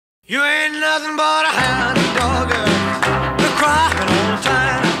You ain't nothing but a hound dog, you're crying all the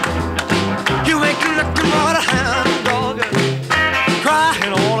time. You ain't nothing but a hound dog,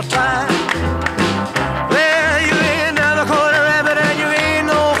 crying all the time. Well, you ain't never caught a rabbit and you ain't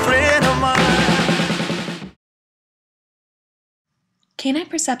no friend of mine. Canine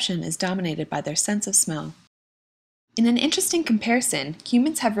perception is dominated by their sense of smell. In an interesting comparison,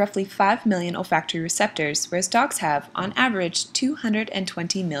 humans have roughly 5 million olfactory receptors, whereas dogs have, on average,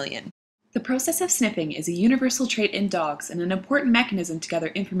 220 million. The process of sniffing is a universal trait in dogs and an important mechanism to gather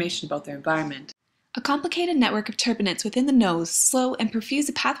information about their environment. A complicated network of turbinates within the nose slow and perfuse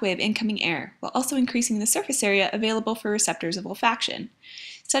a pathway of incoming air, while also increasing the surface area available for receptors of olfaction.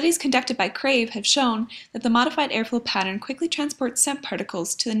 Studies conducted by Crave have shown that the modified airflow pattern quickly transports scent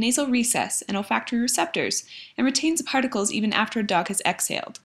particles to the nasal recess and olfactory receptors and retains the particles even after a dog has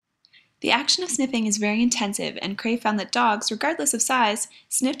exhaled. The action of sniffing is very intensive, and Crave found that dogs, regardless of size,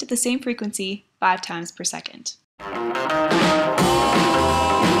 sniffed at the same frequency 5 times per second.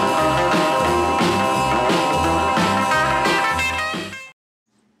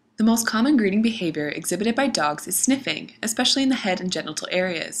 The most common greeting behavior exhibited by dogs is sniffing, especially in the head and genital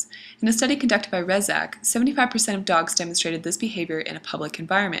areas. In a study conducted by Rezak, 75% of dogs demonstrated this behavior in a public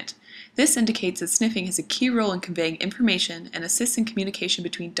environment. This indicates that sniffing has a key role in conveying information and assists in communication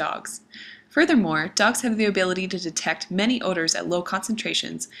between dogs. Furthermore, dogs have the ability to detect many odors at low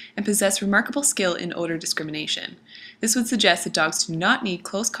concentrations and possess remarkable skill in odor discrimination. This would suggest that dogs do not need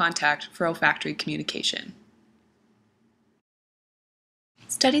close contact for olfactory communication.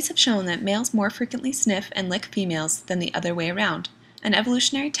 Studies have shown that males more frequently sniff and lick females than the other way around, an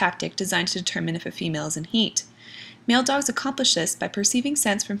evolutionary tactic designed to determine if a female is in heat. Male dogs accomplish this by perceiving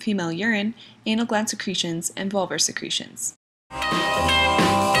scents from female urine, anal gland secretions, and vulvar secretions.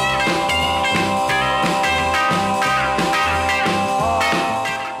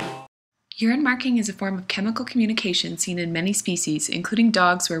 Urine marking is a form of chemical communication seen in many species, including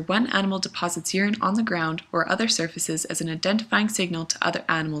dogs, where one animal deposits urine on the ground or other surfaces as an identifying signal to other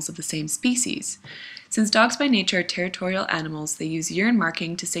animals of the same species. Since dogs by nature are territorial animals, they use urine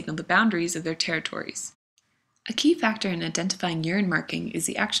marking to signal the boundaries of their territories. A key factor in identifying urine marking is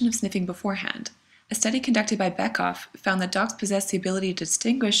the action of sniffing beforehand. A study conducted by Beckhoff found that dogs possess the ability to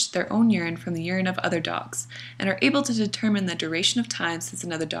distinguish their own urine from the urine of other dogs, and are able to determine the duration of time since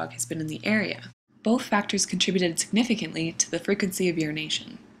another dog has been in the area. Both factors contributed significantly to the frequency of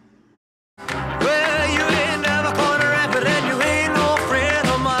urination. Well, you ain't never caught a rabbit and you ain't no friend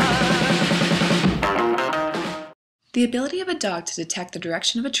of mine. The ability of a dog to detect the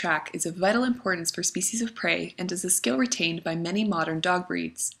direction of a track is of vital importance for species of prey and is a skill retained by many modern dog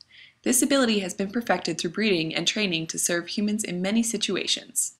breeds. This ability has been perfected through breeding and training to serve humans in many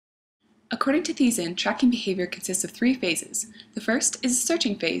situations. According to Thiessen, tracking behavior consists of 3 phases. The first is the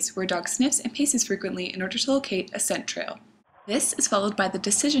searching phase, where a dog sniffs and paces frequently in order to locate a scent trail. This is followed by the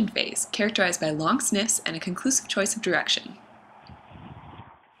decision phase, characterized by long sniffs and a conclusive choice of direction.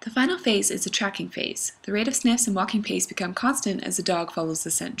 The final phase is the tracking phase. The rate of sniffs and walking pace become constant as the dog follows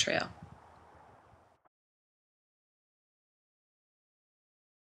the scent trail.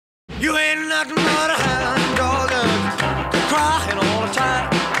 You ain't nothing but a hound dog.